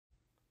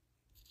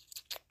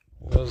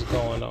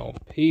going on,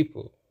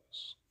 people?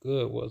 What's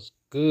good? What's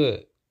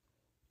good?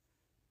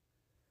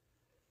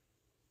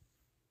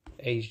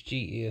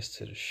 HG is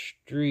to the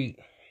street.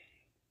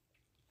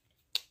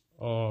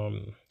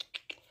 Y'all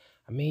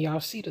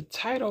see the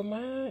title,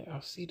 man.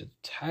 Y'all see the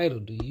title.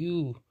 Do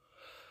you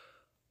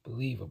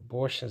believe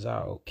abortions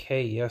are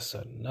okay? Yes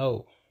or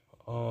no?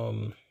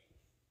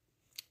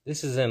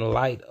 This is in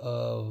light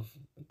of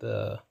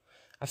I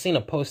seen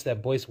a post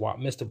that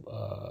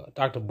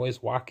Dr. Boyce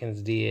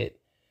Watkins did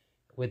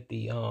with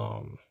the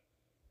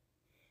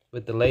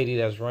lady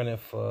that's running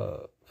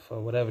for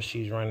whatever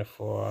she's running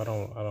for. I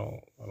don't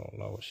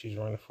know what she's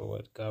running for,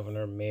 what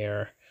governor,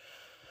 mayor.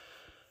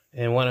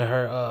 And one of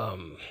her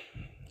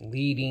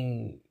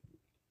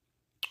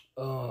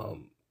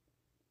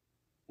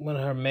one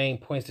of her main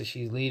points that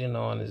she's leading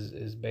on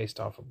is based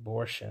off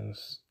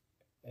abortions.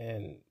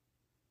 And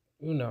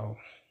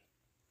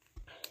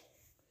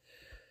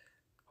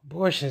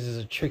abortions is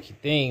a tricky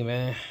thing,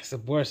 man.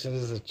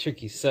 Abortions is a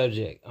tricky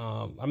subject.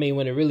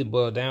 When it really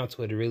boiled down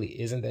to it, it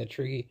really isn't that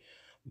tricky.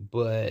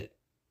 But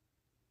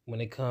when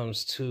it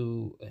comes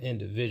to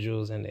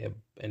individuals and their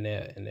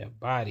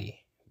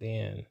body,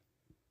 then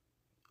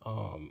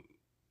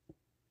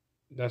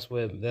that's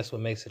what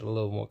makes it a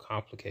little more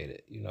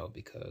complicated,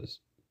 because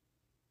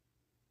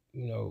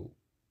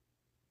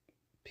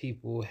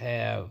people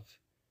have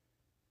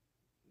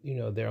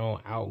their own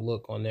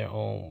outlook on their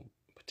own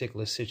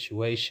particular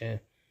situation.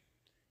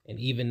 And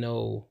even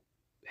though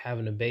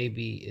having a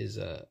baby is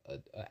a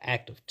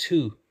act of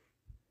two,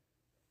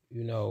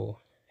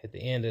 at the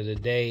end of the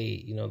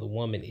day, the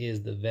woman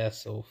is the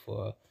vessel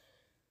for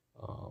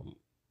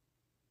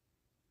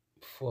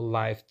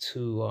life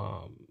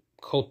to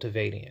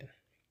cultivate in.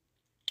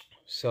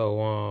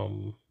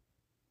 So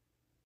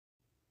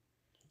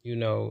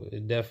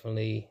it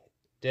definitely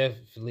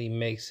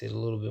makes it a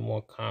little bit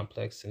more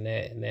complex in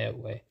that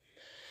way.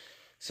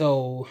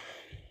 So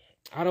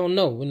I don't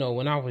know.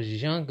 When I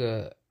was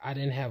younger, I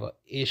didn't have an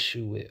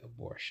issue with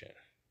abortion.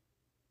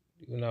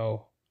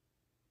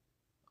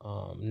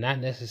 Not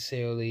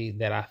necessarily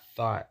that I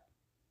thought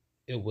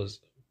it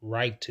was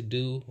right to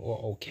do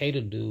or okay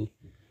to do,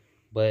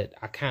 but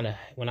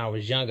when I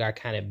was younger, I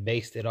kind of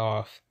based it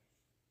off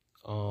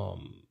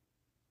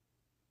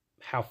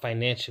how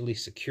financially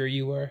secure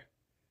you were.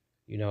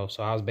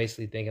 So I was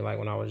basically thinking, like,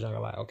 when I was younger,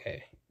 like,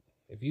 okay,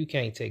 if you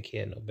can't take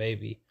care of no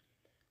baby,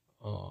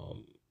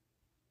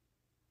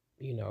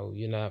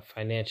 you're not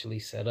financially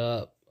set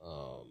up,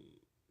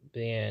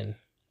 then,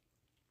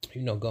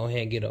 go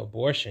ahead and get an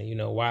abortion.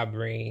 Why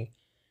bring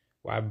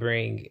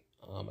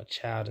a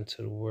child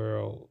into the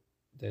world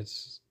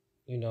that's,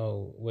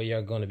 where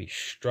you're going to be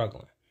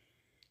struggling,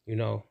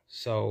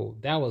 So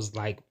that was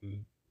like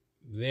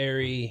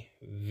very,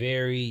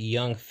 very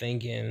young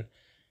thinking,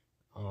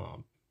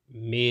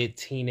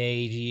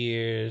 mid-teenage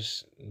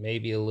years,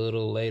 maybe a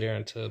little later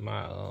into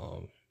my,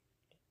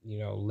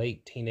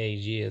 late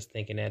teenage years,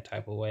 thinking that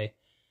type of way.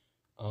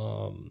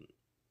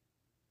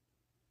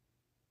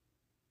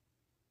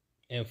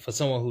 And for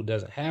someone who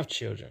doesn't have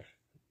children,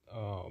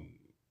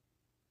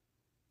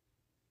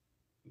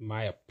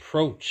 my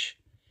approach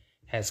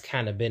has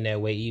kind of been that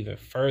way even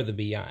further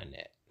beyond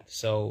that.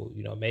 So,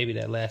 maybe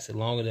that lasted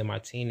longer than my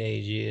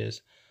teenage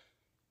years.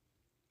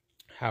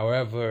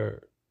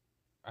 However,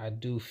 I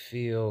do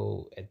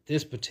feel at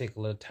this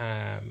particular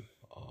time,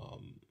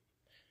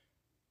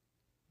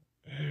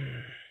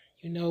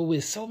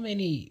 with so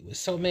many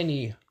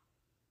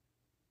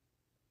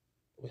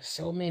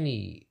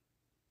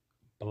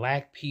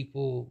Black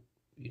people,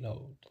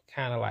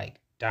 kind of like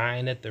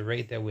dying at the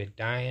rate that we're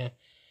dying.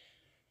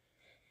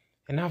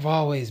 And I've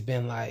always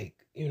been like,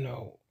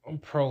 I'm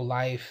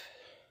pro-life,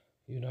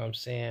 you know what I'm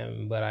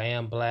saying? But I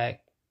am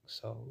Black,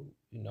 so,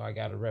 I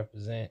got to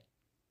represent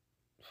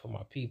for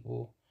my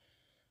people.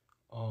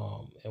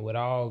 And with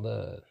all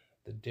the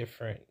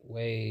different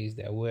ways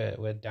that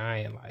we're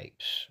dying, like,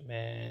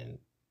 man,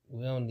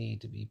 we don't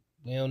need to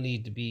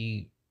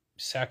be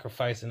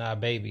sacrificing our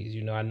babies.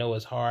 I know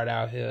it's hard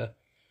out here.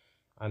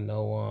 I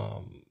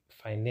know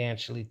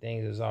financially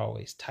things is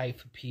always tight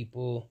for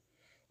people.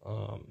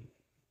 A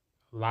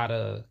lot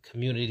of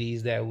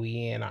communities that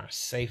we in are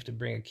safe to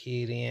bring a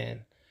kid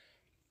in.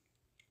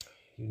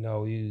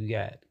 You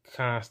got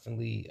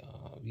constantly,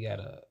 you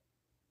gotta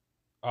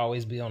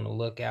always be on the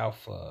lookout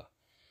for,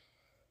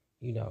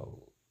 the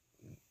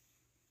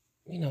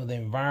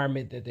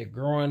environment that they're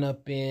growing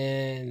up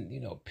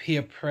in,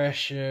 peer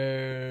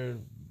pressure,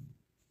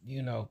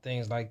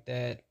 things like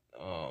that.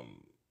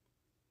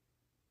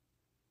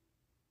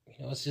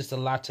 It's just a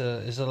lot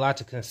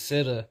to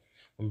consider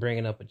when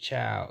bringing up a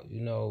child.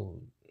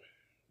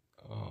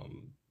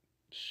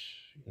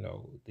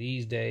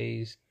 These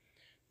days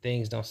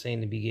things don't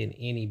seem to be getting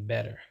any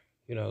better.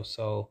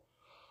 So,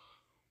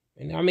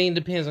 and it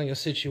depends on your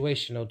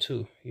situation though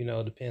too.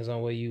 It depends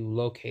on where you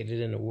located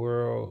in the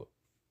world.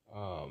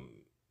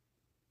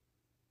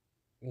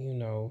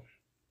 It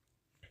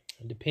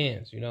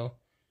depends,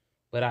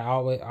 But I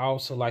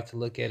also like to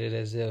look at it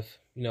as if,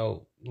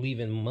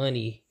 leaving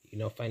money,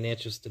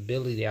 financial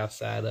stability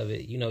outside of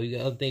it. You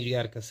got other things you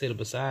got to consider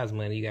besides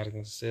money. You got to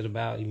consider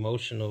about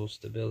emotional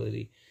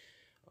stability,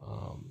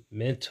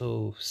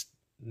 mental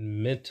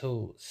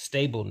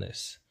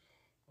stableness.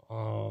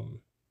 Are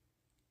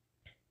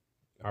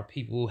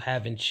people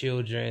having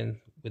children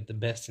with the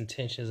best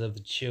intentions of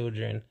the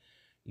children,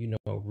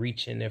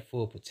 reaching their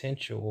full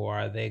potential, or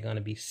are they going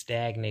to be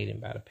stagnated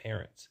by the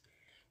parents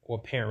or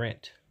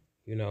parent,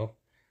 because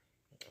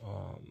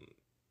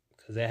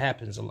that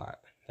happens a lot.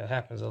 That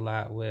happens a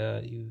lot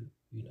where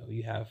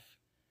you have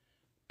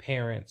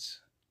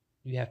parents,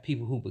 you have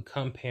people who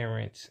become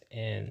parents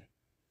and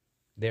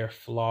their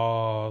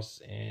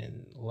flaws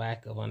and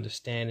lack of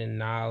understanding,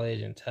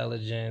 knowledge,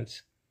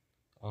 intelligence,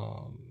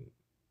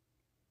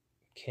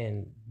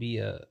 can be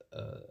a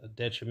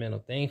detrimental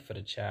thing for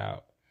the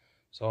child.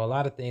 So a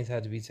lot of things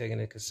have to be taken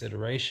into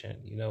consideration,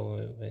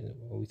 when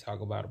we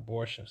talk about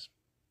abortions.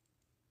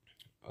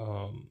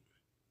 When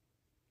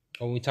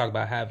we talk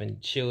about having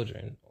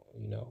children,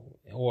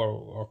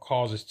 or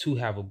causes to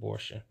have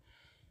abortion.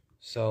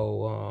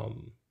 So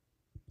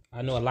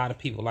I know a lot of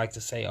people like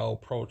to say, oh,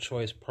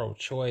 pro-choice.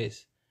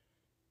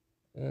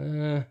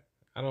 I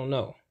don't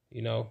know,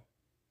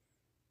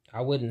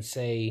 I wouldn't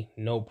say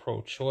no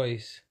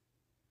pro-choice,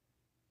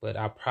 but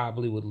I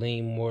probably would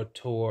lean more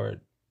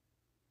toward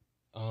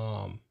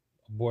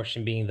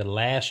abortion being the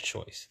last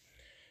choice,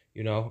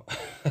 you know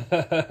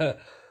what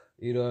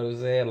I'm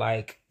saying?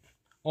 Like,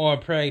 oh,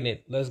 I'm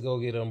pregnant, let's go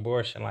get an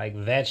abortion.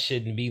 Like, that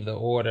shouldn't be the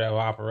order of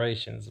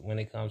operations when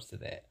it comes to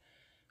that.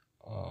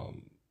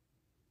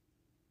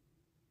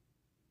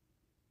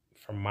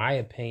 From my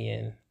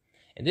opinion,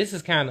 and this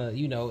is kind of,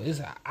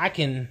 I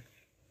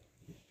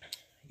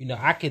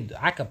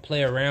could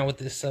play around with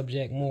this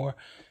subject more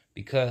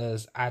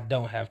because I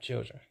don't have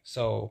children.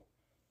 So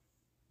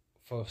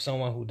for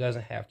someone who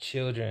doesn't have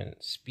children,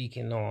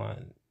 speaking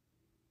on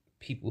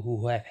people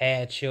who have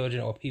had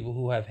children or people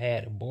who have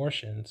had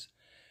abortions,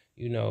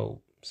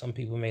 some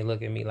people may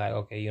look at me like,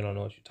 okay, you don't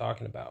know what you're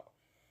talking about.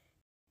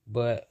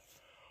 But,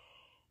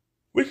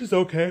 which is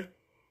okay,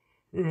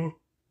 to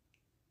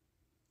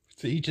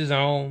each his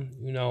own.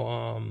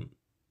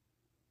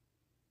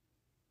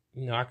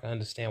 I can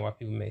understand why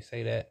people may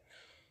say that,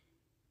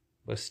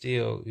 but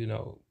still,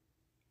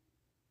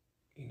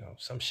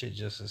 some shit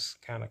just is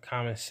kind of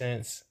common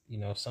sense.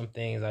 Some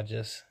things are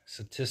just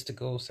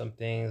statistical. Some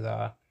things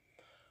are,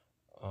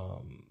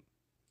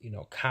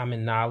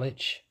 common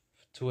knowledge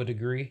to a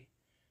degree.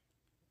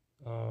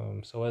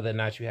 So whether or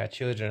not you have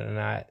children or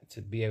not,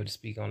 to be able to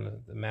speak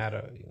on the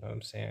matter, you know what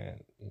I'm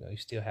saying? You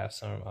still have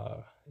some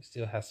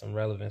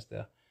relevance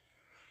there.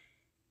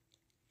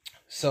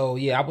 So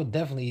yeah, I would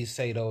definitely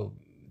say though,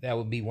 that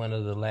would be one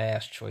of the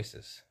last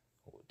choices.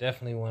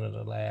 Definitely one of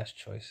the last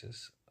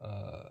choices.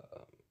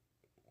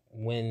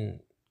 When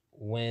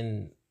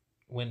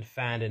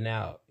finding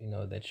out,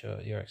 that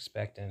you're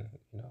expecting,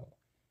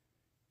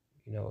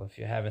 if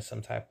you're having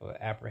some type of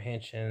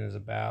apprehensions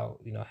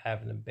about,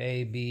 having a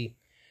baby,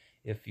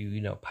 if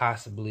you,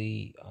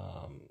 possibly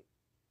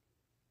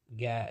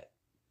got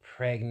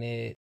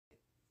pregnant,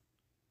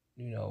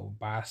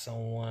 by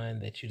someone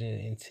that you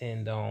didn't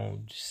intend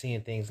on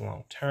seeing things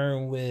long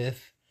term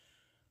with.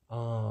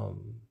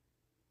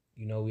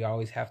 We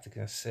always have to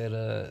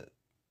consider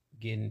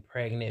getting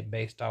pregnant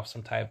based off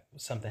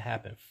something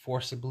happened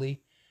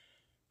forcibly.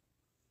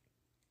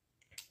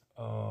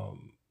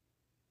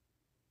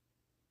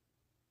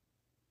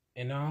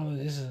 And all of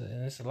this is,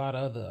 and it's a lot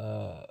of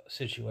other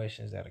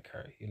situations that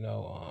occur.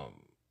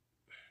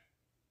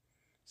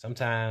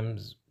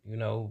 Sometimes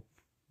you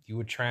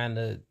were trying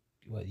to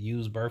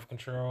use birth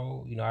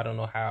control. I don't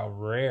know how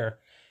rare.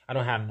 I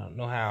don't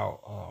know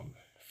how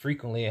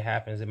frequently it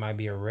happens. It might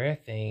be a rare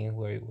thing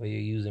where you're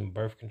using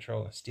birth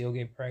control and still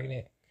get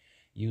pregnant,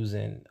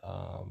 using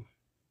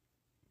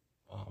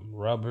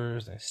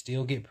rubbers and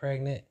still get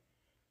pregnant.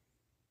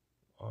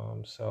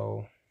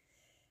 So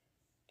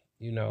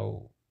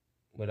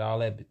with all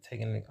that,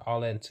 taking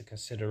all that into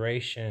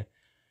consideration,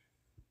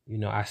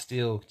 I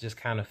still just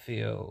kind of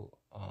feel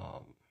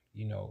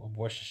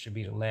abortion should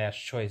be the last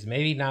choice.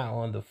 Maybe not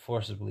on the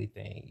forcibly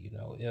thing.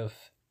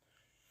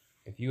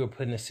 If you were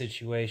put in a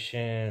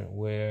situation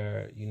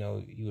where,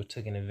 you were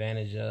taken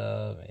advantage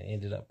of and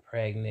ended up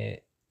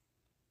pregnant,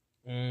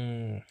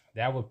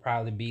 that would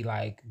probably be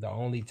like the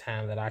only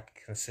time that I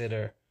could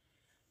consider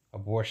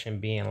abortion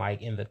being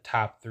like in the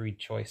top 3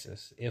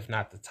 choices, if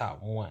not the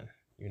top 1,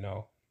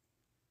 because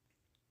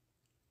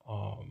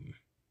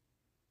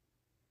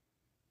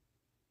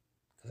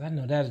I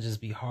know that'll just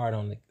be hard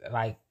on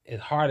as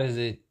hard as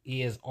it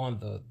is on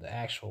the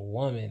actual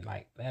woman,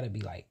 like that'd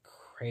be like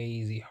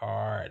crazy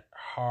hard.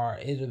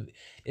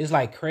 It's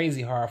like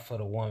crazy hard for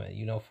the woman,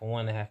 for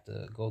one to have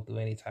to go through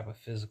any type of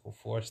physical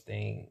force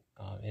thing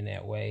in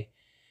that way,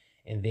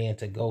 and then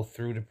to go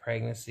through the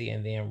pregnancy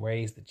and then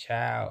raise the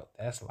child.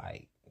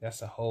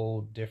 That's a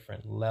whole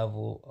different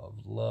level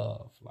of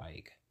love,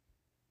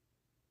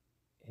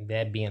 and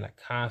that being a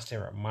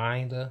constant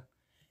reminder,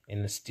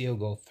 and to still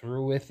go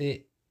through with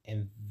it,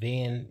 and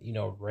then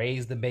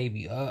raise the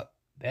baby up.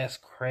 That's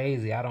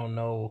crazy. I don't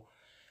know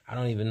I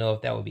don't even know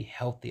if that would be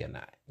healthy or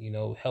not.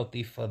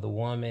 Healthy for the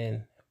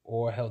woman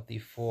or healthy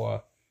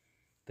for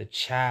the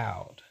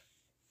child.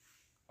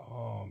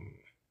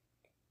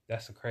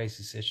 That's a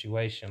crazy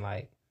situation.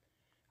 Like,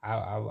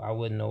 I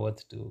wouldn't know what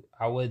to do.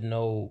 I wouldn't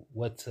know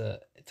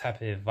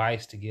type of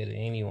advice to give to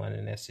anyone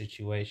in that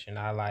situation.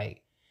 I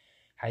like,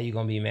 how you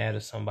gonna be mad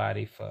at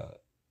somebody for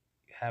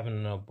having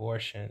an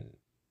abortion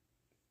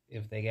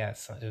if they got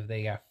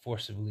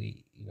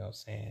forcibly,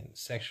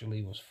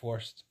 sexually was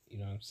forced, in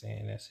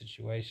that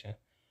situation.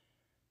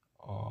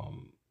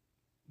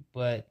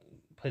 But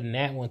putting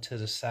that one to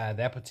the side,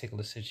 that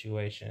particular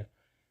situation,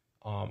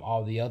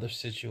 all the other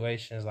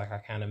situations, like I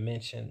kind of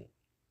mentioned,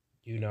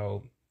 you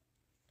know,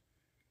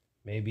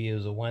 maybe it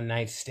was a one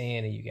night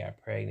stand and you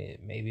got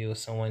pregnant. Maybe it was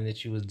someone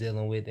that you was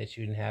dealing with that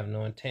you didn't have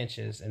no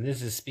intentions. And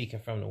this is speaking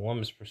from the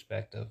woman's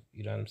perspective,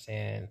 you know what I'm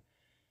saying?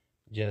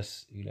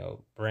 Just,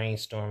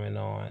 brainstorming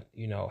on,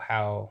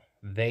 how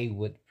they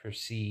would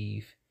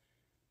perceive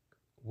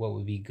what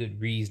would be good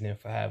reasoning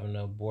for having an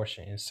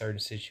abortion in certain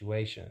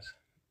situations.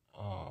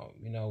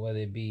 Whether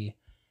it be,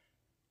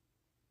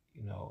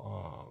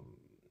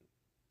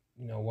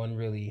 one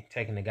really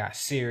taking the guy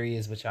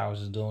serious, but y'all was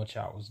just doing what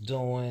y'all was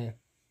doing.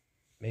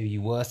 Maybe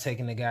you was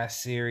taking the guy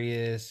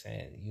serious,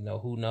 and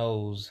who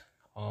knows?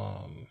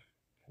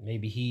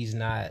 Maybe he's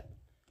not.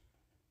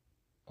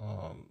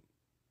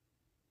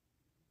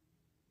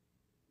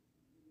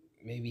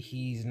 Maybe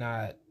he's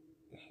not,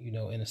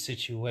 in a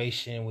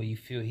situation where you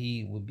feel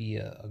he would be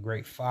a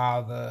great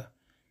father.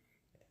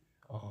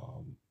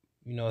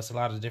 It's a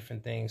lot of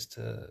different things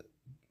to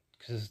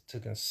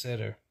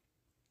consider.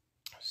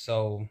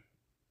 So,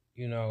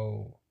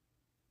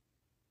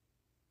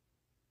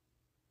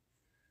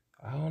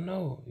 I don't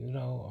know.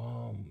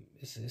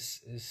 It's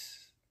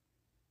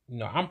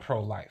I'm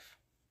pro-life.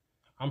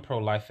 I'm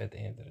pro-life at the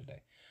end of the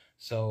day.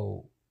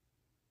 So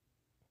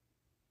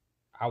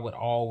I would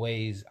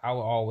always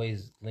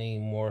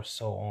lean more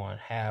so on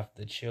have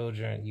the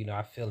children.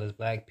 I feel as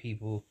black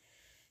people,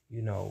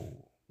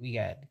 we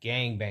got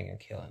gangbanging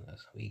killing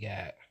us. We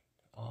got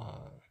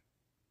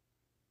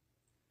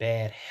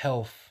bad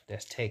health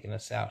that's taking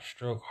us out,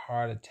 stroke,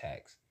 heart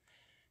attacks.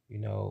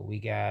 We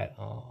got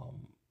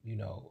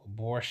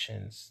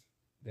abortions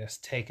that's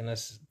taking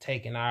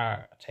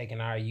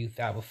our youth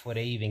out before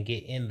they even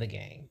get in the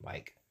game.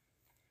 Like,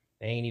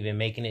 they ain't even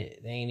making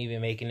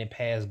it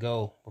past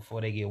go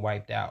before they get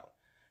wiped out.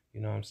 You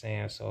know what I'm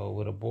saying? So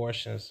with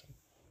abortions,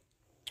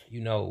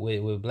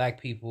 with black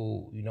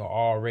people,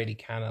 already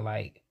kind of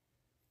like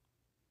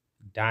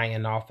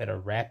dying off at a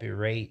rapid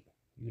rate,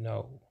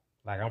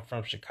 like I'm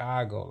from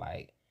Chicago,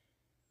 like,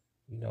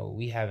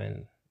 we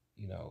having,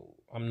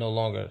 I'm no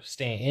longer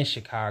staying in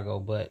Chicago,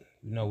 but,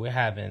 we're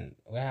having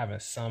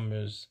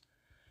summers,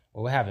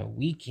 or we're having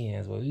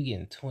weekends where we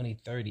getting 20,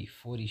 30,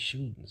 40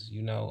 shootings,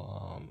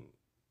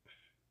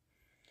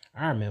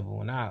 I remember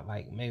when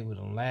maybe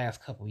the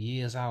last couple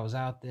years I was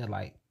out there,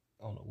 like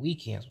on the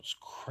weekends was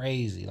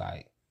crazy.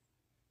 Like,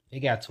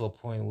 it got to a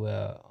point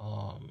where,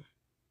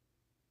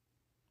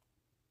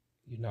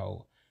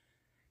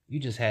 you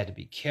just had to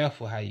be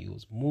careful how you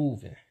was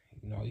moving.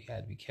 You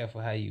had to be careful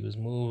how you was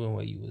moving,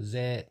 where you was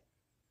at.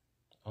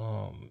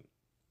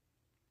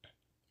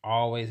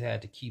 Always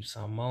had to keep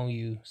something on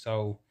you.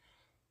 So,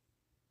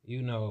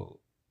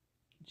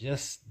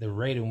 just the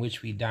rate in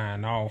which we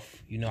dying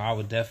off, I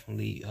would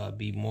definitely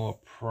be more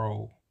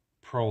pro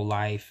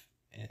life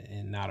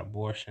and not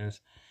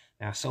abortions.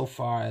 Now, so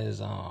far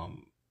as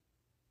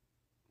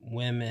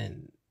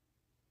women,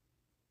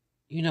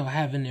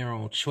 having their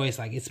own choice,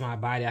 like it's my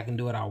body, I can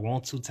do what I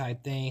want to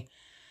type thing.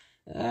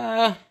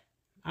 I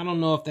don't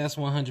know if that's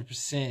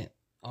 100%.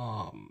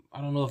 I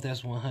don't know if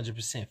that's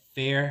 100%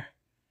 fair.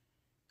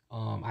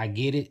 I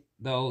get it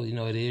though.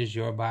 It is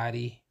your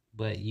body,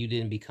 but you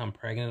didn't become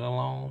pregnant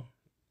alone.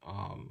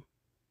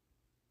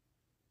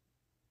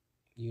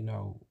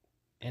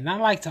 And I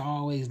like to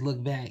always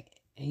look back,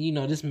 and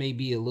this may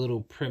be a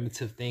little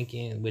primitive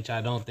thinking, which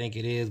I don't think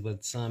it is,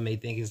 but some may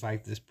think it's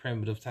like this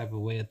primitive type of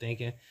way of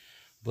thinking.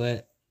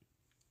 But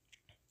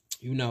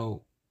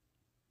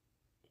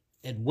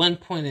at one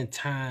point in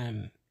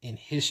time in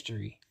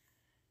history,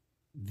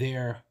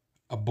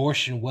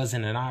 abortion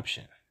wasn't an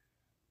option.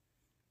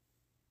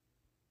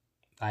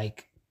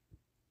 Like,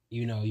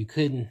 you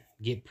couldn't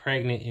get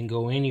pregnant and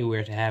go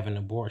anywhere to have an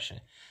abortion.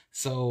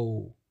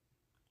 So,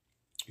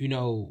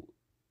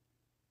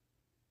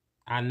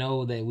 I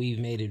know that we've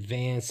made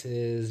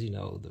advances,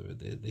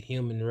 the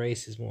human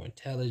race is more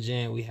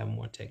intelligent, we have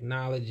more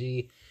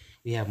technology,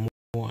 we have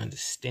more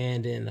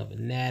understanding of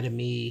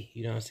anatomy,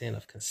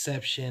 of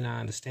conception. I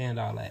understand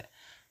all that.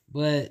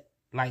 But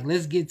like,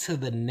 let's get to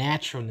the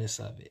naturalness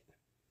of it.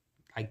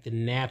 Like the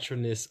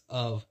naturalness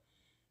of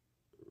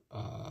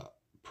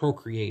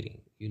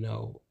procreating,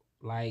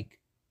 like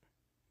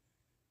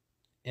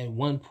at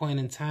one point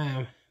in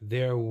time,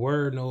 there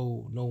were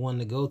no one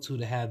to go to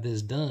have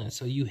this done.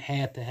 So you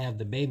had to have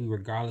the baby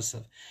regardless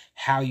of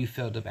how you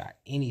felt about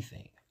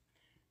anything,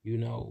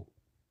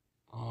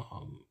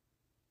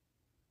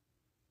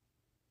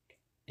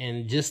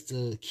 And just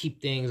to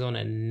keep things on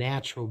a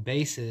natural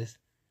basis,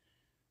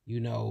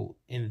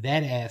 in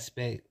that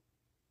aspect,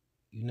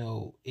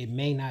 it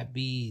may not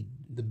be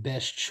the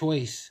best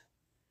choice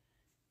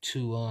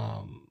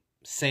to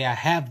say I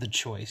have the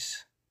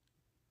choice,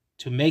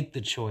 to make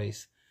the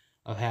choice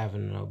of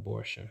having an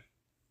abortion.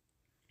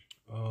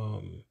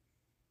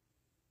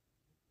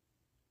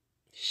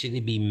 Should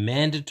it be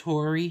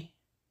mandatory?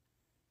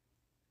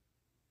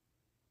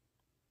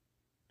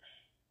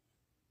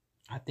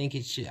 I think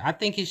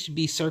it should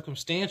be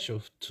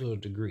circumstantial to a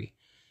degree.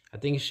 I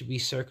think it should be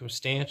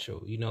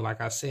circumstantial.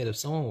 Like I said, if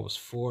someone was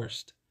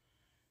forced,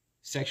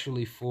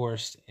 sexually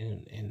forced,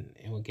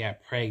 and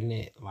got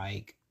pregnant,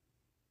 like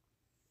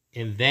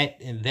in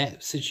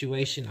that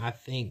situation, I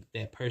think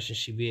that person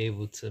should be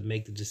able to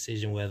make the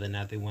decision whether or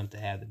not they want to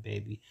have the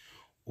baby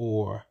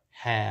or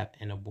have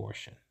an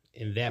abortion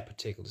in that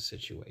particular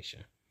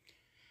situation.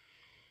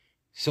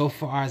 So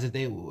far as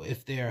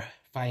if they're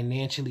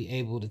financially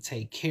able to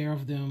take care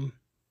of them,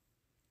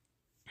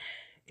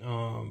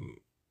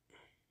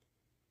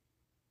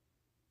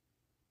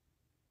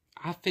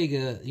 I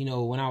figure,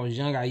 when I was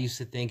young, I used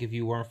to think if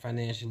you weren't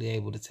financially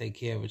able to take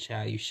care of a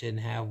child, you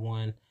shouldn't have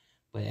one.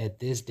 But at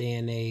this day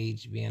and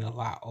age, being a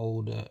lot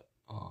older,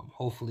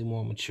 hopefully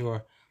more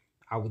mature,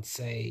 I would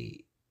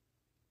say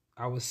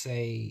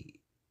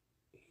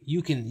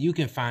you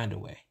can find a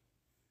way.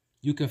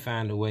 You can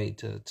find a way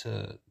to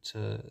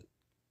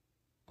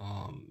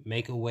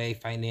make a way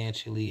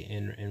financially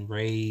and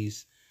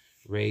raise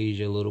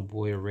your little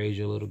boy or raise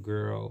your little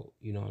girl,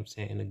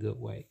 in a good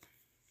way.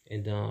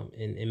 And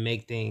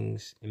make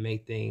things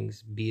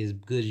be as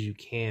good as you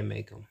can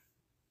make them.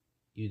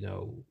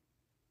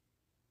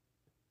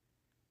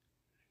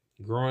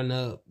 Growing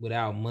up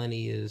without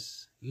money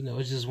is,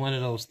 it's just one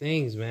of those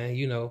things, man. If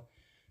you know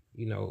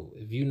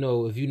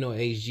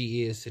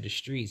HG is to the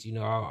streets,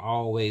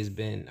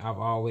 I've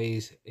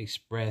always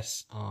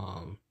expressed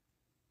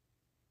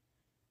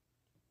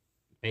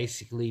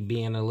basically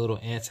being a little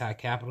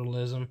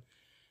anti-capitalism.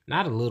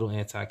 Not a little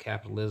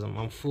anti-capitalism.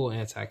 I'm full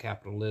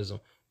anti-capitalism,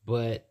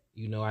 but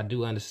I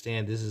do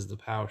understand this is the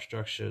power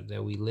structure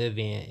that we live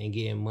in, and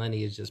getting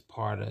money is just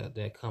part of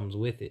that comes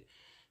with it.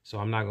 So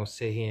I'm not going to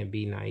sit here and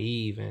be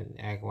naive and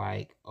act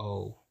like,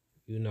 don't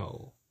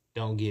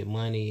get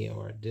money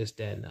or this,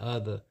 that, and the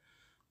other.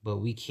 But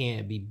we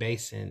can't be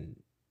basing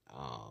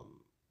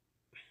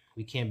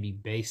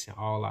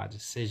all our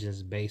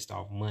decisions based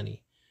off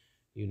money,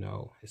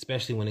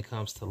 especially when it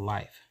comes to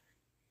life.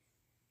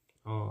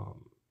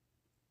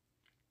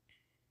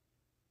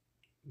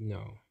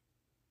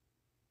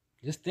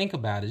 Just think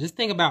about it. Just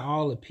think about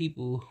all the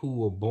people who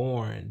were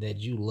born that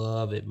you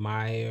love,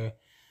 admire,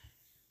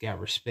 got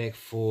respect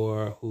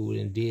for, who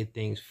then did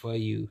things for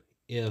you,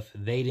 if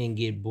they didn't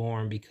get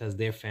born because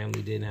their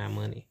family didn't have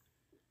money.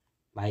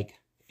 Like,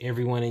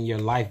 everyone in your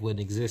life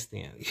wouldn't exist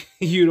then.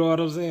 You know what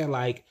I'm saying?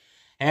 Like,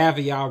 half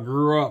of y'all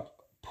grew up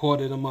poor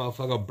than a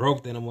motherfucker,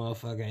 broke than a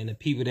motherfucker, and the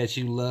people that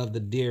you love the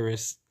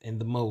dearest and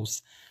the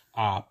most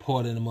are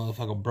poor than a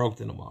motherfucker, broke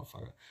than a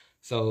motherfucker.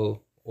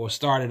 So, or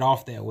started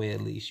off that way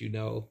at least,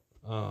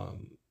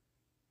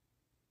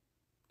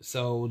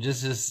 So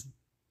just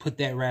put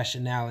that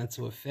rationale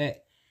into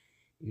effect.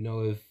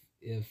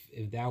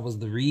 If that was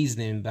the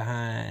reasoning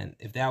behind,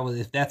 if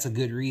that's a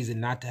good reason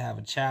not to have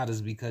a child is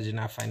because you're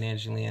not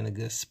financially in a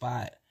good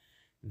spot,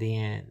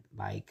 then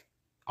like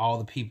all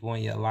the people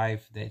in your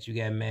life that you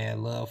got mad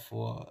love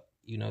for,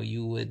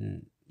 you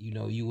would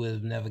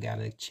have never got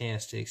a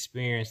chance to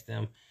experience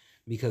them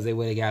because they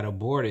would have got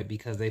aborted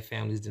because their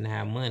families didn't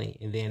have money.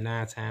 And then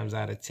 9 times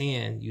out of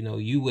 10,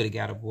 you would have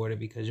got aborted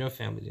because your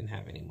family didn't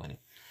have any money.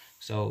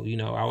 So,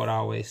 I would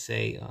always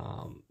say,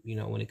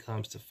 when it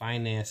comes to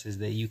finances,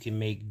 that you can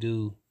make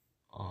do.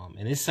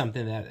 And it's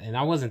something and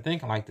I wasn't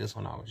thinking like this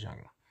when I was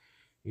younger.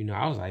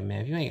 I was like,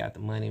 man, if you ain't got the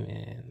money,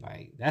 man,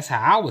 like, that's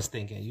how I was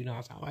thinking. I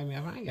was like,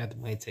 man, if I ain't got the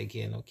money to take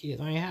care of no kids,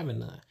 I ain't having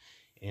none.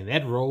 And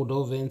that rolled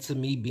over into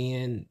me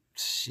being,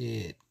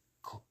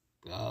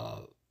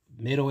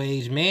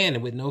 middle-aged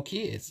man with no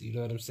kids. You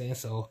know what I'm saying?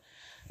 So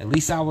at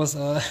least I was,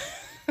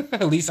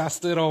 at least I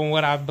stood on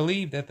what I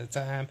believed at the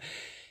time.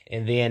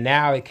 And then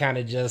now it kind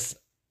of just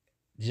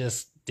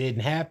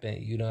didn't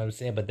happen. You know what I'm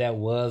saying? But that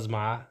was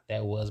my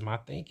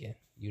thinking.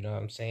 You know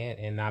what I'm saying?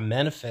 And I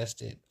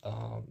manifested,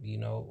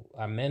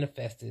 I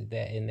manifested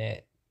that in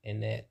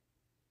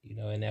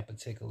that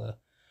particular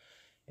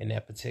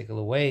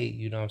way,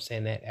 you know what I'm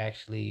saying, that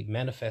actually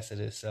manifested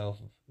itself,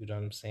 you know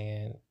what I'm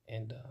saying?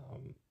 And,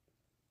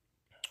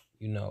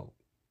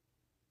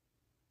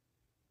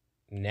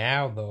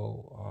 now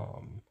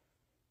though,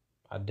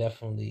 I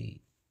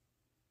definitely,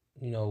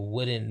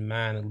 wouldn't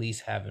mind at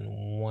least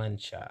having one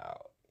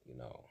child,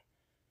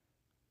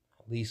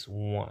 at least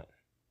one,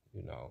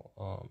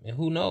 and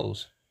who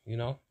knows,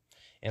 and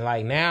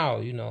like now,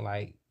 I'm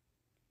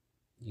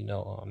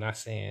not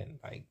saying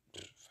like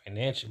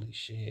financially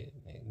shit,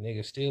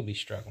 niggas still be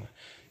struggling,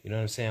 you know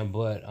what I'm saying?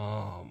 But,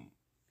 I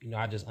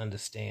just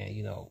understand,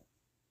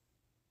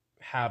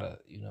 how to,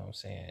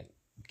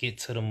 get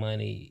to the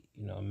money,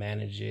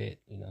 manage it.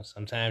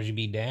 Sometimes you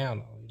be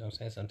down, you know what I'm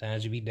saying?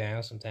 Sometimes you be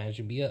down, sometimes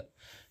you be up.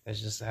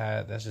 That's just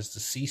the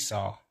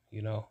seesaw,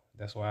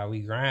 That's why we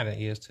grinding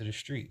ears to the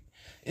street.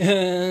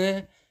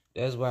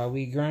 That's why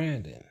we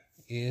grinding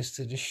ears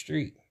to the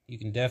street. You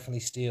can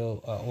definitely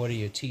still order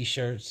your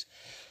t-shirts,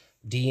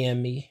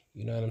 DM me,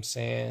 you know what I'm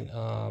saying?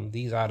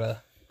 These are the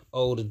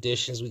old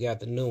editions. We got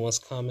the new ones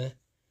coming.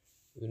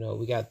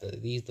 We got the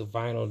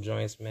vinyl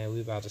joints, man.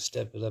 We about to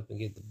step it up and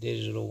get the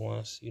digital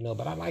ones,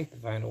 but I like the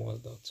vinyl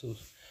ones though too.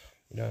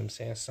 You know what I'm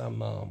saying?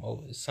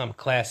 Some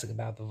classic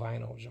about the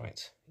vinyl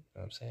joints. You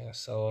know what I'm saying?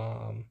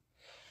 So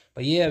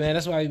but yeah, man,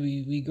 that's why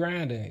we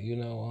grinding, you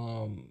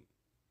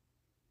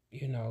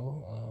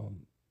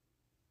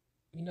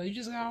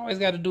just always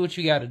got to do what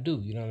you got to do.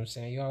 You know what I'm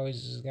saying? You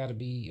always just got to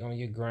be on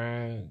your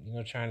grind,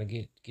 trying to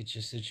get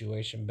your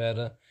situation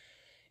better.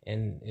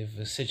 And if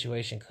a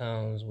situation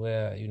comes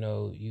where,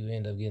 you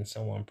end up getting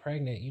someone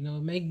pregnant,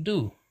 make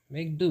do.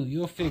 Make do.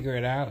 You'll figure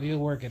it out. You'll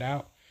work it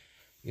out.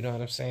 You know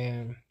what I'm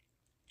saying?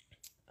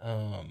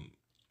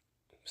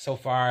 So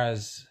far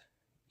as,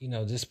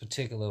 this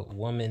particular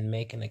woman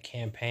making a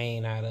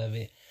campaign out of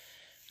it,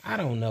 I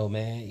don't know,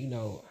 man.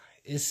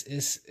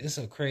 It's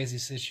a crazy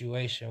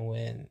situation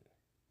when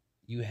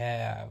you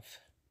have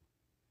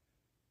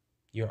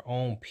your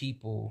own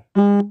people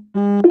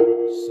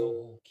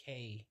so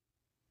okay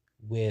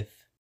with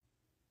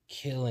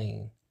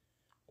killing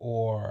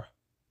or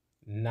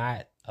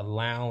not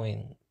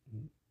allowing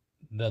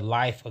the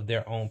life of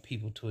their own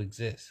people to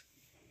exist.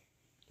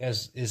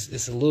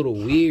 It's a little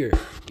weird,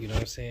 you know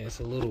what I'm saying? It's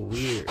a little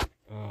weird.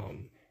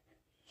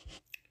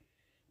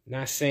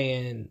 Not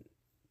saying,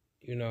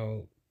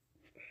 because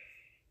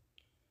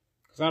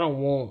I don't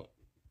want,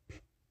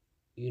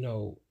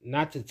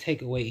 not to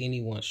take away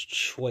anyone's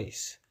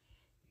choice.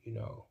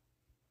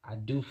 I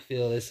do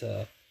feel it's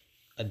a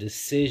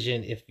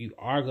decision. If you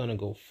are going to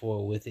go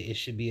forward with it, it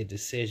should be a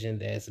decision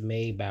that's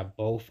made by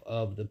both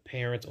of the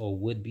parents or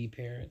would-be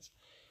parents.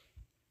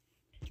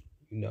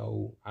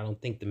 I don't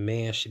think the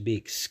man should be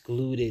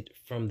excluded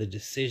from the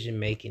decision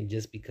making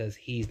just because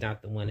he's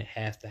not the one that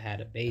has to have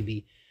a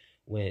baby,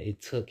 when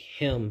it took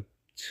him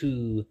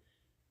to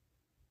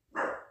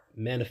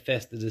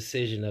manifest the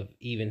decision of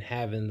even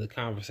having the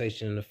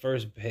conversation in the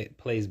first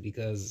place,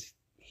 because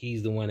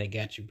he's the one that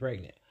got you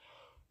pregnant.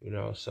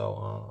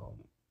 So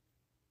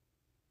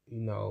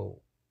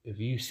if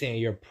you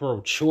saying you're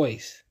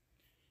pro-choice,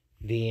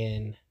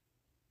 then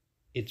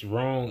it's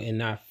wrong and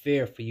not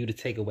fair for you to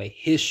take away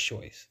his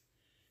choice.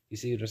 You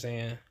see what I'm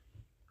saying?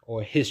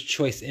 Or his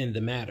choice in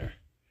the matter.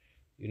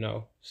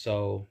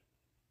 So,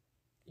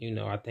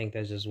 I think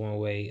that's just one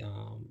way,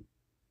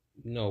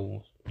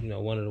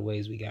 one of the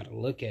ways we got to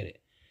look at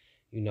it.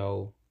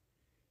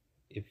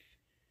 If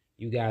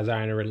you guys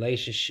are in a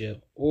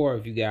relationship, or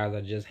if you guys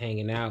are just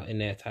hanging out in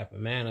that type of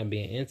manner,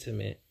 being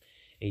intimate,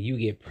 and you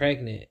get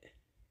pregnant,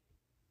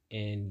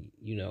 and,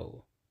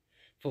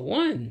 for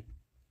one,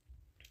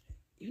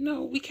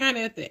 we kind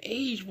of at the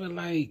age where,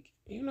 like,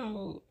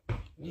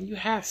 when you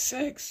have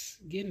sex,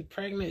 getting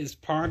pregnant is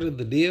part of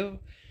the deal.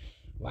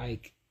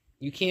 Like,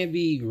 you can't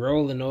be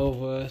rolling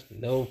over,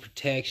 no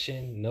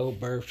protection, no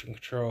birth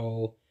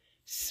control,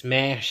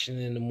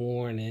 smashing in the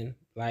morning.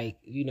 Like,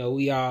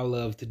 we all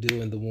love to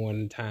do in the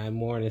morning time.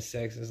 Morning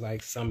sex is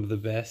like some of the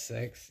best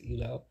sex,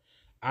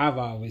 I've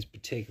always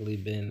particularly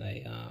been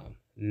a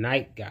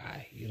night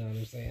guy, you know what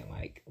I'm saying?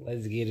 Like,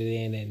 let's get it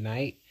in at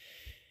night.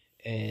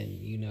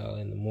 And,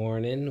 in the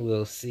morning,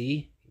 we'll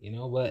see,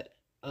 but,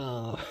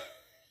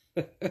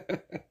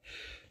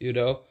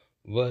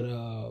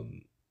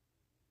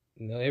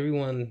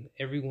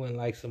 everyone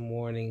likes a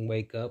morning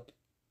wake up,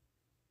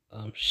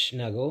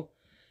 snuggle,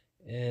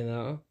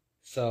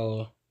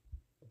 so,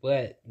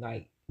 but,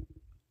 like,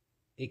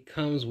 it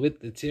comes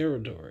with the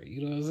territory,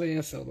 you know what I'm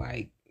saying? So,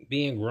 like,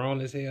 being grown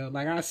as hell,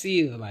 like, I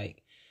see it,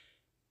 like,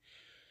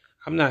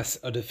 I'm not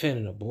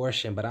defending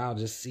abortion, but I'll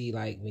just see,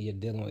 like, when you're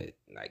dealing with,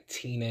 like,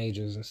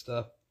 teenagers and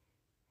stuff,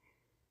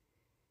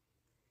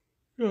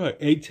 like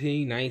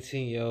 18,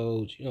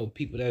 19-year-olds,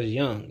 people that's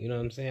young, you know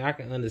what I'm saying? I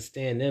can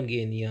understand them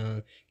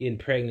getting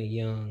pregnant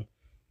young,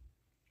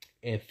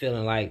 and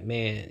feeling like,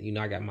 man,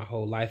 I got my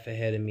whole life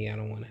ahead of me. I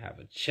don't want to have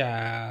a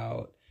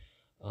child,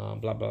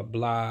 blah, blah,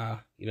 blah.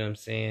 You know what I'm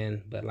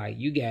saying? But, like,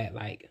 you got,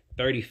 like,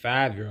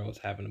 35-year-olds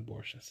having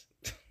abortions.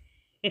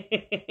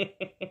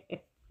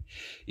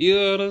 You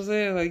know what I'm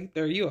saying? Like,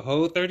 you a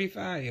whole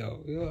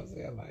 35-year-old. You know what I'm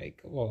saying? Like,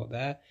 come on,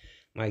 that.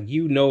 Like,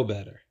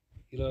 better.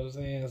 You know what I'm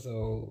saying?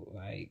 So,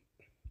 like,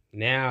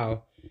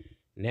 now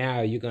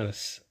you're going to,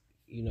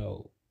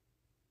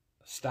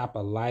 stop a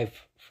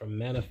life from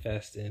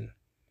manifesting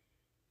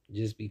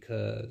just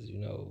because, you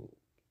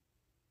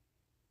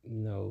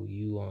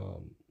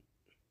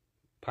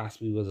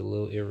possibly was a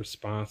little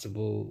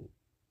irresponsible,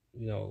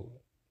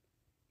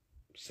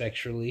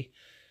 sexually.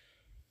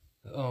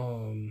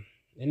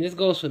 And this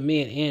goes for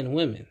men and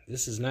women.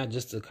 This is not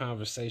just a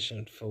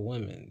conversation for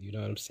women, you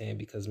know what I'm saying?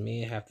 Because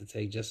men have to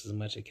take just as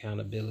much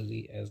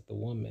accountability as the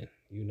woman.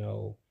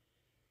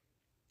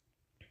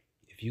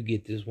 If you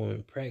get this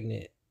woman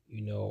pregnant,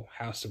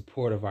 how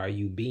supportive are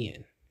you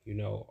being?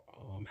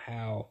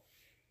 How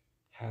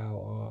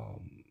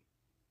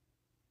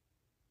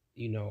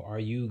are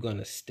you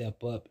gonna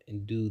step up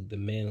and do the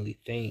manly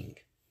thing?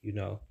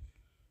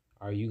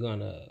 Are you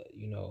gonna,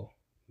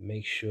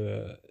 make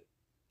sure,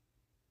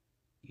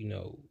 you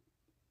know,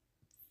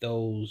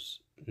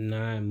 those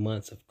 9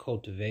 months of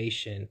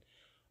cultivation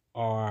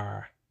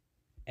are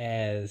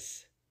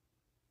as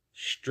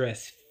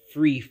stress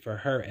free for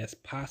her as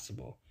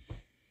possible?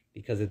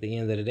 Because at the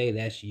end of the day,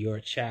 that's your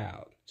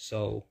child.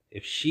 So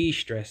if she's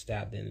stressed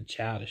out, then the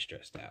child is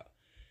stressed out.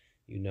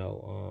 These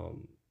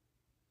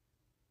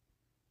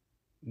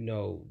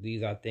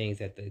are things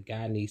that the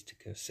guy needs to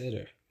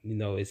consider.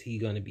 Is he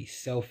going to be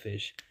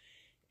selfish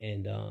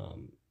and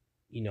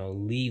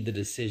leave the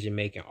decision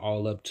making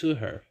all up to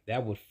her?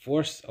 That would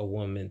force a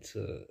woman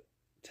to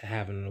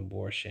have an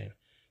abortion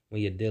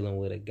when you're dealing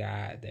with a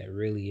guy that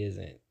really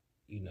isn't,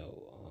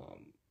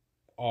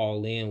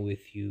 all in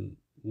with you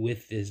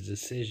with this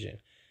decision.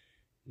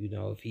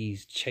 If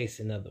he's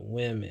chasing other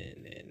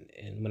women,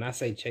 and when I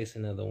say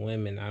chasing other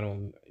women, I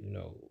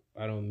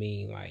don't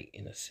mean like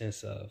in a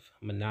sense of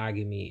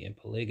monogamy and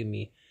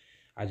polygamy.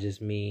 I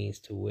just means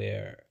to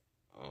where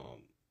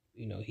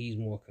he's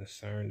more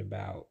concerned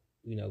about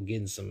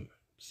getting some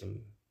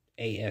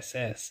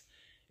ASS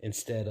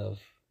instead of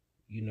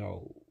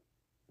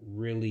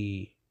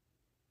really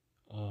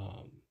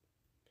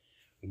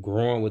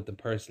growing with the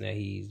person that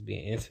he's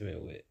being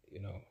intimate with.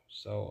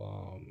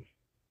 So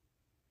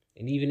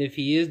and even if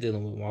he is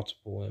dealing with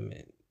multiple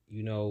women,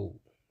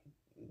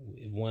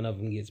 if one of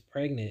them gets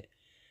pregnant,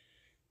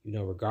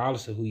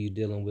 regardless of who you're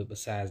dealing with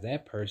besides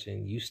that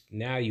person, you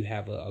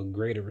have a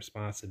greater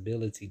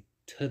responsibility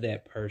to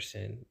that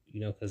person,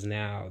 because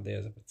now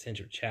there's a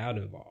potential child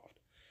involved.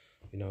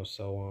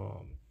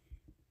 So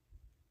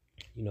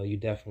you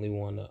definitely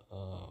want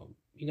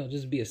to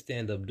just be a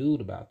stand-up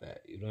dude about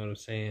that. You know what I'm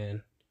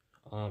saying?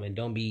 And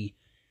don't be,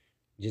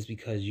 just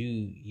because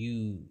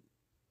you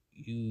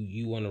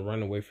want to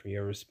run away from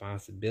your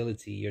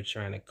responsibility, you're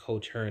trying to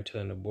coach her into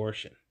an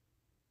abortion.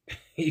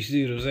 You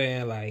see what I'm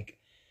saying? Like,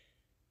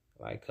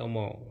 come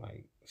on,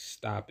 like,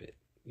 stop it.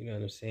 You know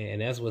what I'm saying?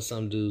 And that's what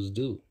some dudes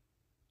do.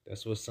 They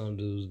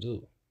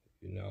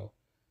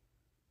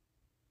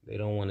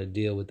don't want to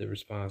deal with the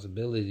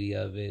responsibility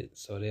of it,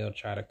 so they'll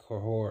try to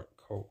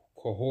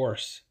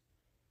coerce,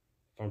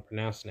 if I'm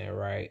pronouncing that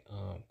right,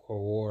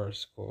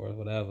 coerce,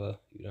 whatever,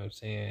 you know what I'm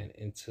saying,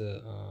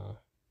 into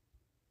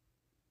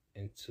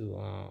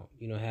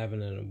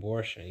having an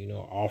abortion,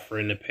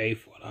 offering to pay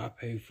for it, I'll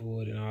pay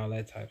for it, and all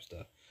that type of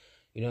stuff.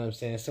 You know what I'm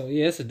saying? So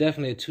yeah, it's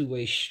definitely a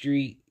two-way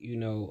street.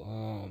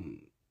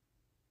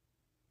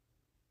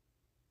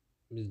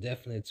 It's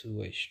definitely a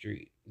two-way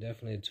street.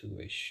 Definitely a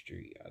two-way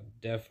street. I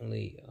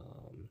definitely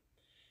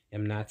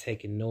am not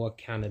taking no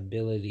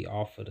accountability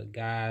off of the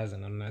guys,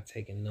 and I'm not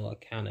taking no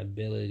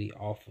accountability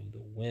off of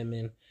the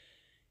women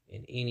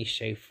in any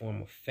shape,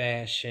 form, or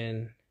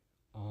fashion.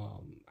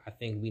 I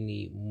think we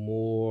need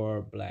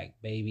more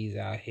black babies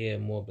out here,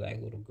 more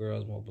black little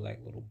girls, more black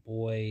little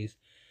boys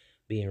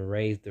being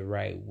raised the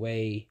right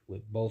way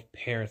with both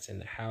parents in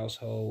the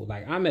household.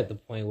 Like, I'm at the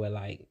point where,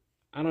 like,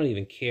 I don't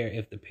even care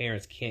if the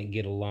parents can't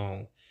get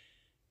along.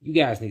 You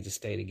guys need to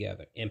stay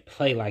together and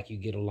play like you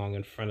get along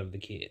in front of the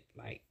kid.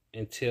 Like,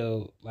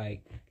 until,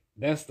 like,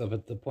 that's the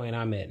point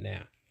I'm at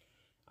now.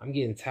 I'm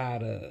getting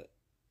tired of,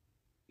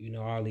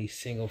 all these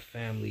single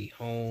family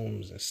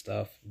homes and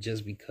stuff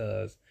just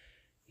because,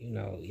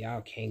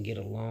 y'all can't get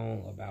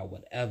along about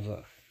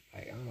whatever.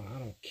 Like, I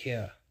don't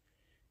care.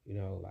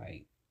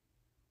 Like,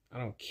 I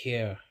don't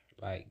care.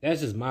 Like,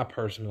 that's just my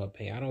personal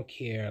opinion. I don't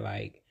care.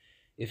 Like,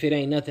 if it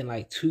ain't nothing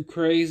like too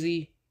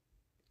crazy,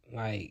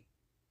 like,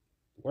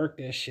 work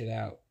that shit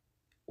out,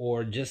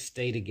 or just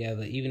stay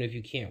together. Even if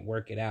you can't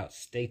work it out,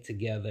 stay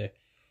together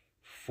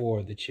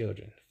for the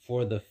children,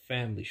 for the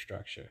family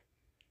structure.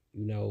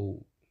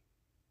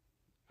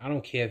 I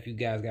don't care if you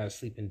guys got to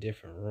sleep in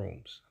different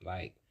rooms.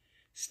 Like,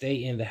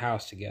 stay in the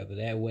house together.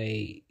 That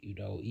way,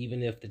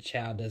 even if the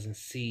child doesn't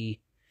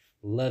see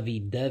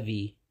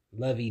lovey-dovey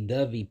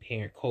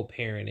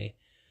co-parenting,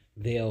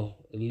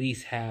 they'll at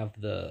least have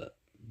the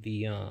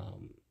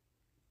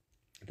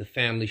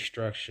family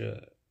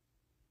structure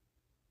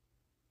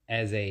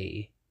as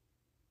a,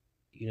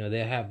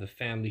 they'll have the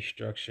family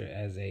structure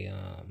as a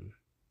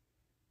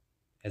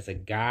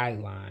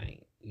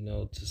guideline,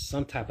 to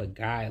some type of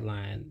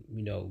guideline,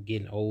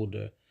 getting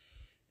older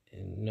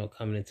and,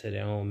 coming into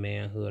their own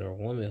manhood or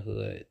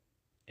womanhood,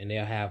 and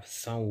they'll have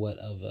somewhat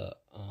of a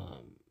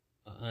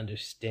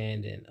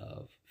understanding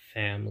of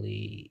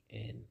family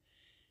and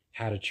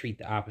how to treat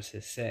the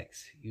opposite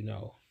sex.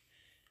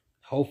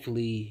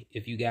 Hopefully,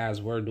 if you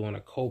guys were doing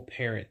a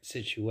co-parent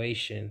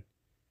situation,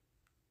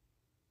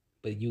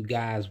 but you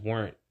guys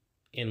weren't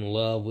in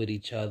love with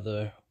each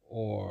other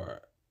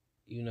or,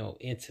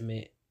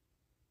 intimate,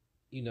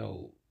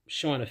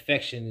 showing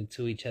affection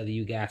to each other,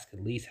 you guys could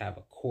at least have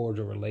a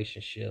cordial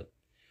relationship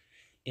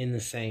in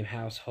the same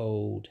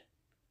household,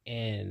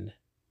 and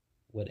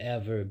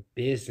whatever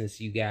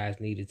business you guys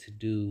needed to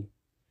do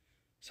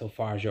so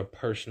far as your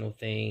personal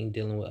thing,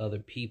 dealing with other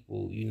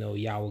people,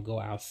 y'all will go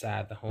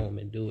outside the home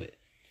and do it.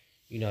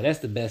 That's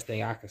the best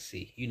thing I could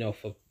see,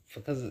 for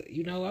because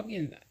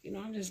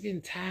I'm just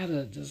getting tired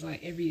of just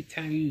like every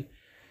time you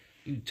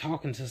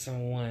talking to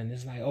someone,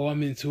 it's like, oh,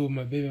 I'm into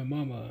my baby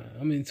mama,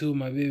 I'm into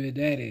my baby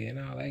daddy, and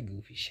all that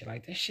goofy shit.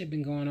 Like that shit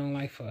been going on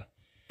like for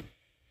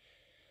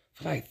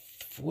like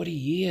 40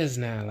 years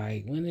now.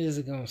 Like, when is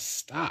it gonna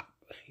stop?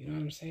 You know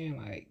what I'm saying?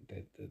 Like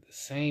the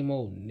same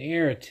old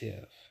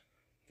narrative,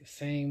 the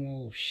same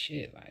old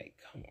shit. Like,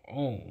 come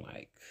on,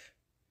 like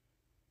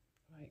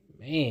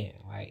man,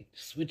 like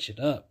switch it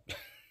up.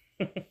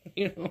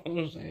 You know what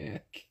I'm saying?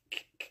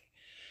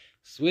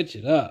 Switch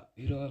it up.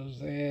 You know what I'm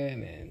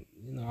saying? And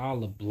all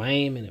the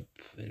blame and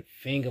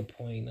finger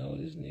pointing. Oh,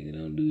 this nigga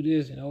don't do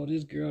this, and oh,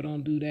 this girl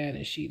don't do that,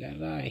 and she da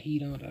da, and he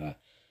don't da.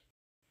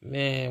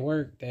 Man,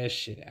 work that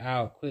shit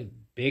out. Quit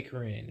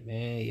bickering,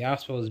 man. Y'all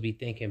supposed to be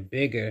thinking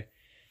bigger.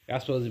 Y'all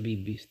supposed to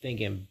be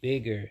thinking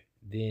bigger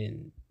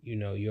than,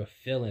 your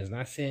feelings.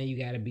 Not saying you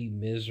got to be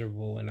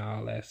miserable and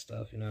all that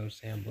stuff, you know what I'm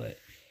saying? But,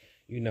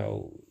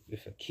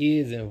 if a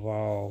kid's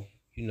involved,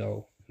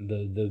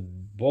 the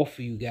both of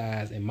you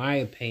guys, in my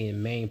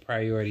opinion, main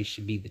priority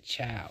should be the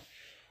child.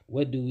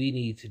 What do we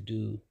need to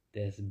do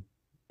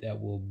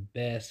that will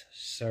best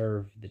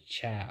serve the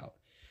child?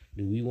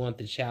 Do we want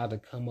the child to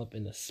come up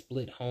in a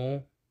split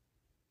home?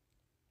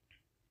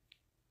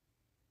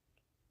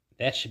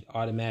 That should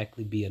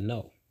automatically be a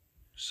no.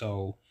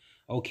 So,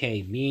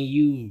 okay, me and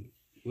you,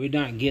 we're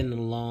not getting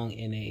along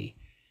in a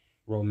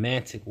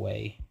romantic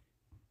way.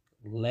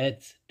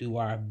 Let's do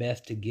our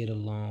best to get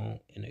along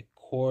in a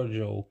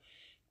cordial,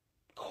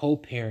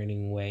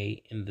 co-parenting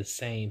way in the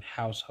same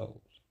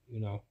household,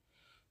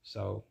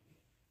 So,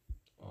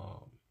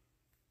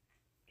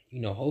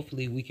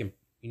 hopefully we can,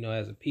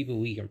 as a people,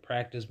 we can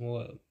practice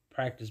more of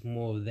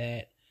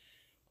that,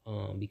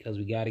 because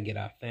we got to get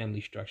our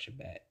family structure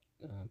back.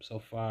 So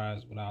far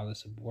as with all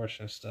this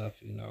abortion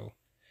stuff,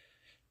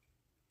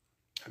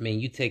 I mean,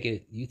 you take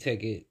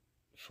it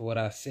for what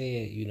I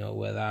said,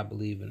 whether I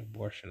believe in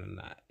abortion or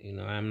not.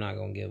 I'm not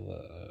gonna give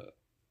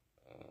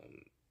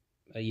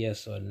a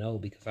yes or no,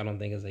 because I don't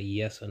think it's a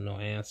yes or no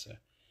answer.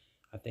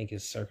 I think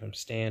it's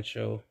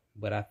circumstantial,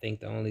 but I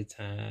think the only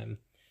time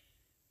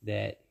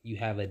that you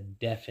have a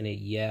definite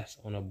yes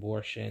on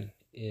abortion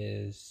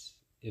is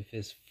if it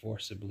was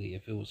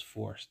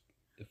forced,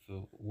 if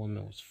a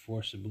woman was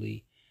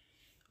forcibly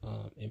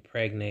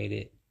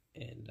impregnated,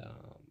 and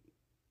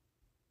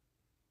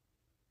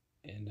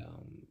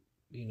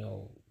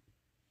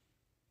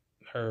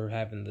her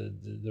having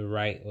the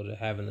right, or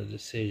having the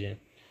decision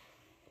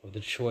or the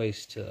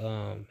choice to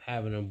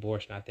have an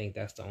abortion. I think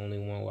that's the only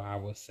one where I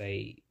would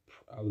say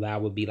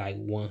that would be like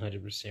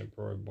 100%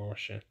 pro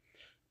abortion.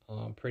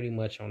 Pretty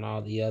much on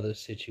all the other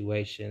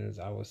situations,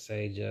 I would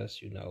say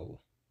just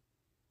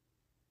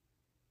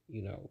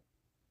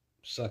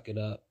suck it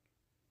up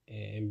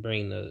and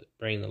bring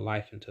the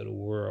life into the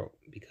world,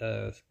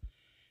 because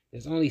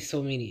there's only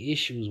so many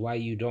issues why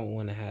you don't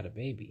want to have a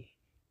baby.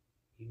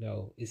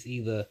 It's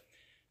either,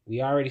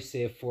 we already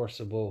said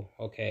forcible.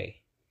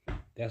 Okay,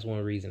 that's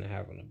one reason to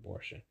have an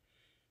abortion.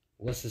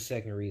 What's the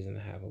second reason to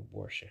have an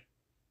abortion?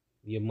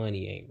 Your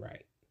money ain't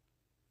right.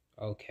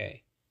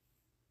 Okay,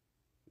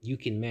 you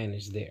can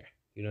manage there.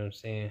 You know what I'm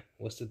saying?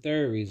 What's the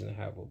third reason to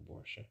have an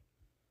abortion?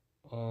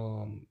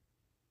 Don't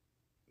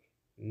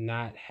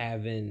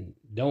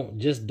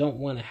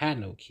want to have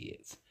no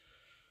kids.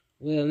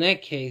 Well, in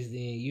that case, then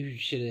you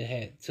should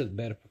have took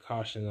better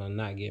precautions on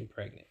not getting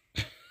pregnant.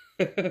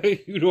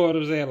 You know what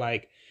I'm saying?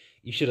 Like,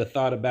 you should have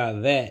thought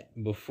about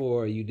that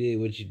before you did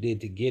what you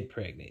did to get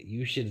pregnant.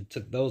 You should have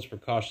took those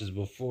precautions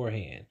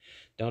beforehand.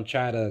 Don't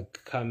try to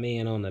come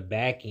in on the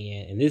back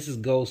end. And this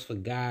goes for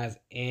guys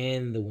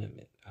and the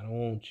women. I don't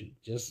want you,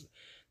 just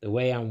the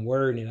way I'm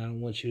wording it, I don't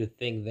want you to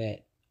think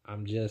that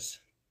I'm just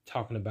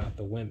talking about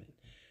the women.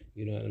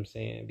 You know what I'm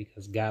saying?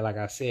 Because like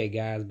I said,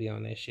 guys be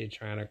on that shit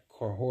trying to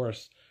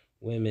coerce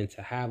women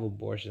to have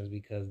abortions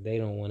because they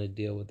don't want to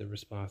deal with the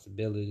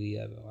responsibility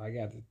of it. Oh, I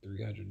got the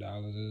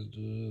 $300.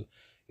 You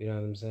know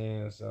what I'm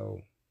saying?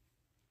 So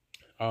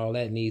all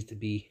that needs to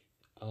be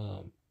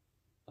I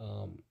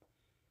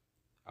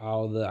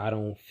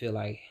don't feel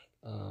like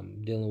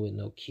dealing with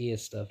no kid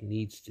stuff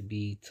needs to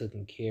be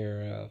taken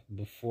care of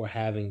before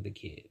having the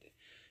kid.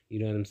 You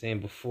know what I'm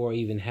saying? Before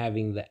even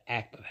having the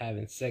act of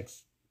having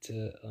sex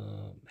to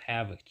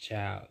have a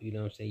child. You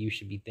know what I'm saying? You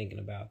should be thinking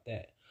about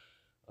that.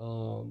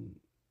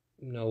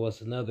 What's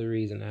another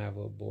reason to have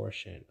an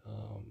abortion?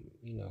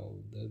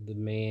 The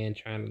man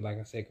trying to, like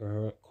I said,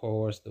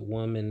 coerce the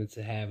woman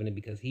into having it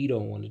because he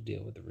don't want to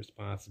deal with the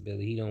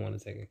responsibility. He don't want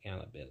to take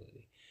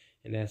accountability.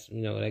 And that's,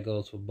 that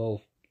goes for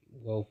both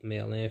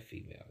male and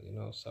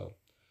female, So,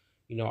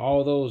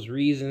 all those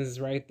reasons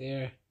right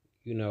there,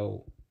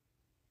 in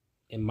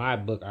my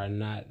book are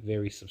not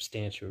very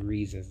substantial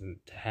reasons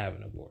to have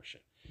an abortion.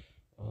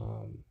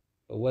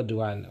 But what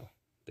do I know?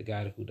 The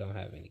guy who don't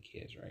have any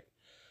kids, right?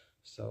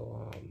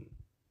 So,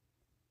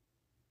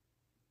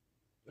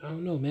 I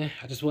don't know, man.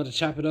 I just want to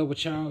chop it up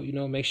with y'all. You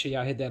know, make sure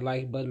y'all hit that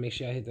like button. Make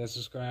sure y'all hit that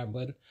subscribe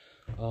button.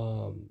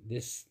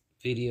 This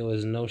video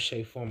is no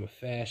shape, form, or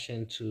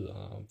fashion to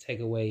take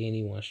away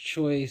anyone's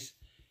choice.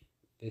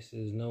 This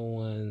is no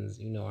one's,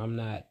 you know, I'm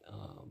not,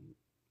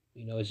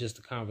 you know, it's just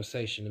a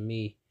conversation to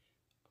me.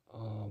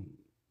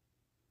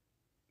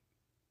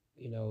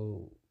 You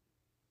know,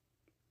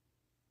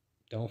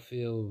 don't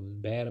feel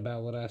bad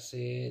about what I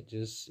said.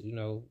 Just, you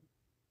know,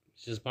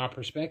 it's just my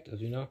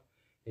perspective, you know.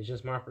 It's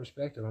just my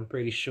perspective. I'm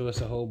pretty sure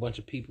it's a whole bunch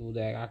of people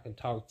that I can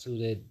talk to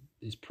that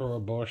is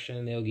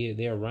pro-abortion.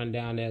 They'll run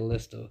down that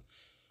list of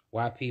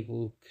why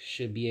people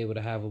should be able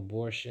to have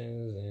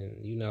abortions,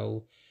 and you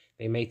know,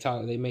 they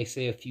may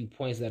say a few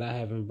points that I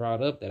haven't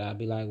brought up that I'd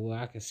be like, well,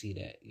 I can see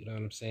that. You know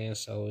what I'm saying?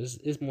 So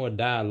it's more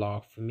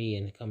dialogue for me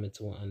and coming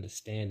to an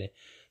understanding.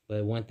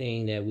 But one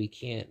thing that we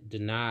can't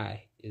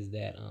deny is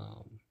that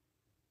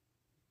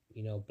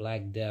you know,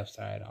 black deaths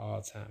are at an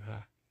all-time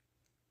high.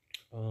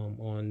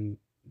 On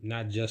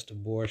not just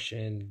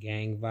abortion,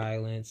 gang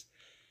violence,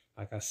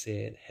 like I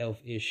said,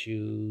 health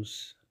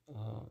issues.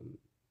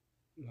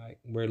 Like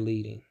we're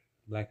leading.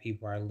 Black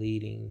people are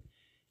leading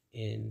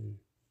in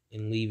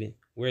leaving.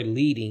 We're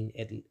leading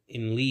at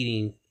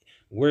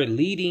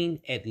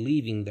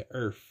leaving the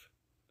earth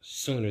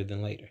sooner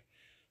than later.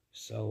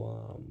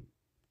 So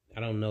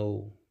I don't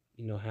know,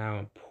 you know, how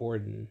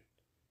important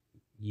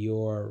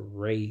your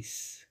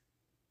race,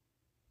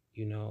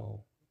 you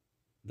know,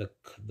 the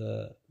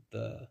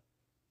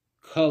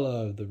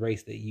color of the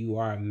race that you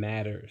are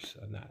matters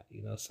or not.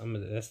 You know, some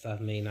of that stuff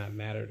may not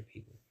matter to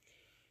people.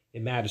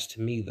 It matters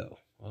to me though.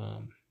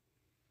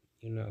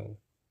 You know,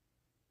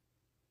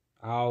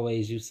 I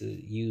always used to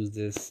use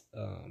this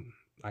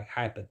like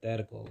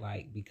hypothetical,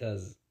 like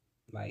because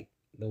like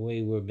the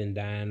way we've been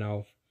dying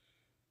off,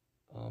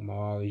 I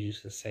always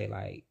used to say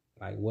like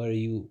what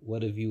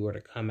if you were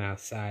to come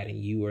outside and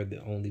you were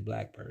the only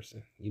black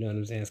person? You know what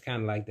I'm saying? It's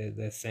kind of like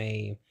that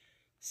same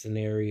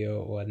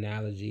scenario or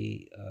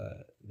analogy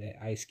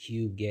that Ice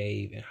Cube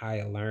gave in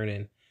Higher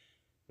Learning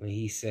when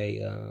he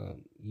say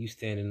you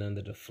standing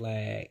under the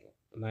flag,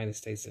 United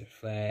States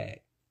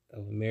flag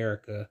of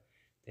America,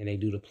 and they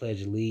do the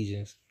Pledge of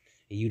Allegiance,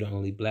 and you the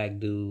only black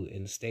dude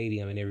in the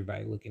stadium and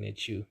everybody looking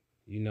at you.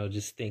 You know,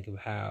 just think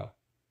about,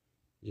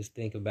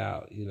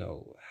 you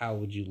know, how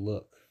would you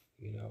look?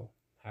 You know,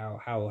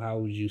 how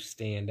would you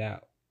stand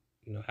out?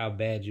 You know, how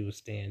bad you would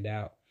stand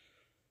out.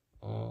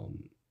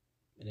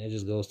 And that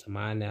just goes to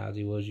my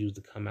analogy was used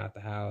to come out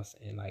the house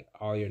and like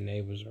all your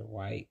neighbors are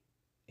white,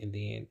 and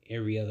then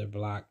every other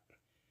block,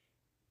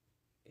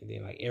 and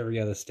then like every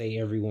other state,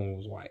 everyone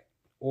was white,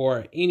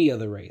 or any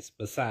other race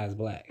besides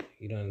black.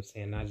 You know what I'm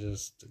saying? Not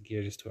just to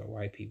gear this to our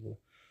white people,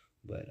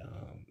 but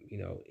you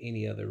know,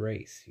 any other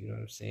race. You know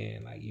what I'm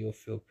saying? Like you'll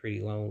feel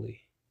pretty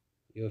lonely.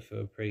 You'll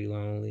feel pretty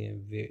lonely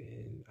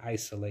and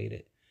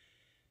isolated.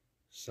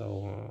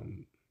 So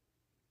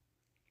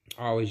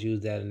I always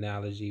use that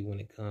analogy when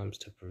it comes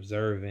to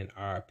preserving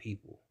our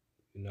people,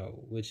 you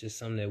know, which is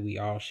something that we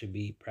all should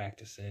be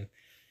practicing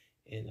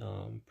and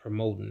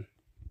promoting.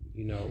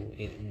 You know,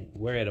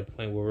 we're at a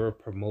point where we're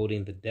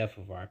promoting the death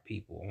of our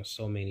people on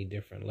so many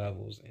different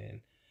levels,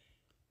 and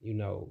you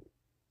know,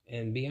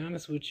 and be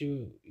honest with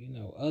you, you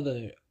know,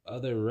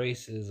 other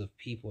races of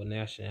people,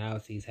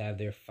 nationalities have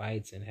their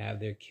fights and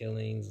have their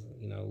killings.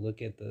 You know,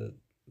 look at the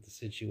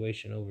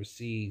situation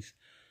overseas,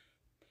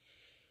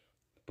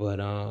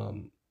 but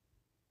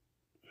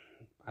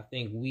I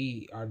think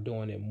we are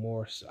doing it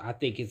more. So I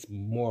think it's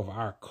more of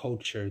our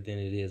culture than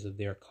it is of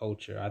their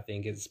culture. I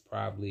think it's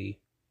probably,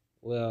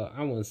 well,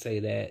 I wouldn't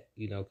say that,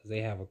 you know, because they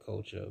have a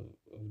culture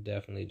of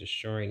definitely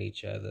destroying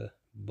each other.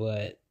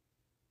 But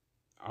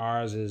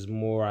ours is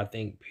more, I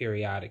think,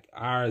 periodic.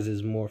 Ours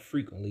is more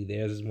frequently.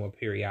 Theirs is more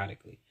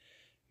periodically.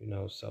 You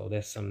know, so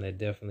that's something that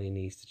definitely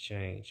needs to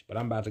change. But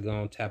I'm about to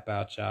go and tap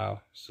out,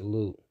 y'all.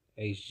 Salute.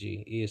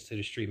 HG. Ears to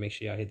the street. Make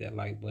sure y'all hit that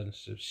like button,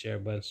 share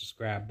button,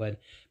 subscribe button.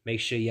 Make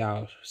sure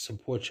y'all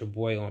support your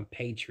boy on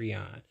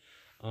Patreon.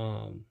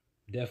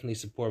 Definitely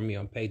support me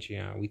on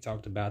Patreon. We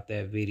talked about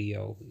that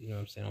video, you know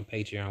what I'm saying, on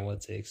Patreon,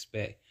 what to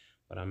expect.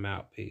 But I'm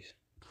out. Peace.